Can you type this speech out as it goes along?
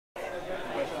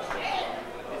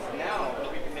It's now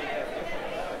that we can make that difference.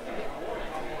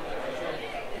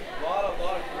 A lot of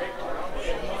great ground.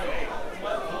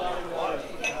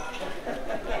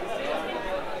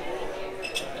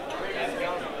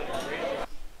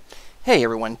 Hey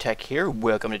everyone, Tekk here.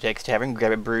 Welcome to Tekk's Tavern.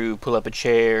 Grab a brew, pull up a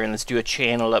chair, and let's do a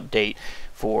channel update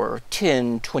for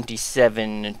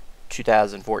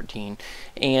 10/27/2014.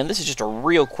 And this is just a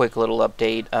real quick little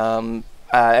update.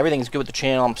 Everything's good with the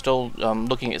channel. I'm still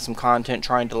looking at some content,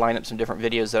 trying to line up some different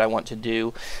videos that I want to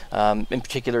do. In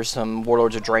particular, some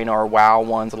Warlords of Draenor WoW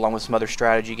ones, along with some other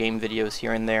strategy game videos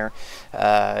here and there,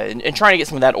 and trying to get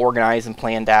some of that organized and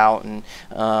planned out. And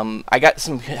I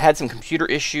had some computer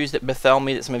issues that befell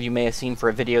me that some of you may have seen for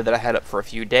a video that I had up for a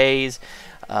few days.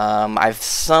 I've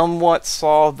somewhat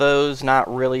solved those, not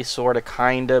really, sort of,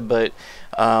 kinda, but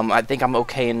I think I'm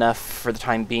okay enough for the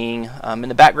time being. In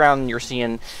the background, you're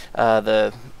seeing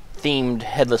the themed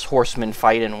Headless Horseman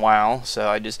fight in WoW.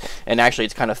 So and actually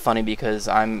it's kind of funny because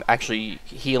I'm actually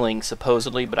healing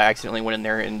supposedly, but I accidentally went in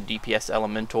there in DPS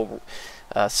elemental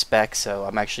spec, so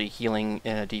I'm actually healing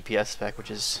in a DPS spec,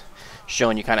 which is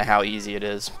showing you kind of how easy it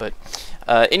is. But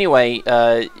anyway,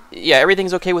 yeah,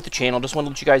 everything's okay with the channel. Just want to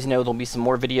let you guys know there'll be some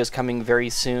more videos coming very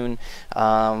soon.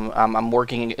 I'm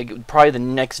working, probably the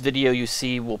next video you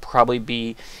see will probably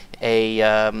be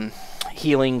a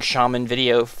healing shaman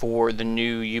video for the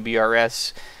new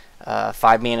UBRS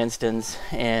 5-man instance,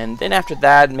 and then after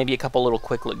that maybe a couple little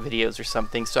quick look videos or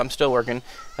something. So I'm still working.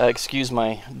 Excuse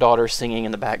my daughter singing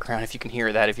in the background if you can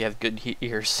hear that, if you have good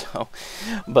ears. So,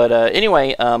 but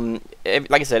anyway,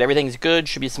 like I said, everything's good.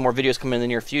 Should be some more videos coming in the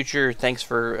near future. Thanks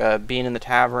for being in the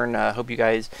tavern. Hope you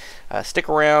guys stick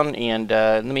around, and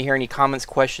let me hear any comments,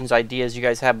 questions, ideas you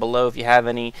guys have below if you have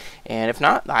any, and if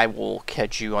not, I will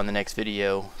catch you on the next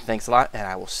video. Thanks a lot, and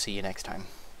I will see you next time.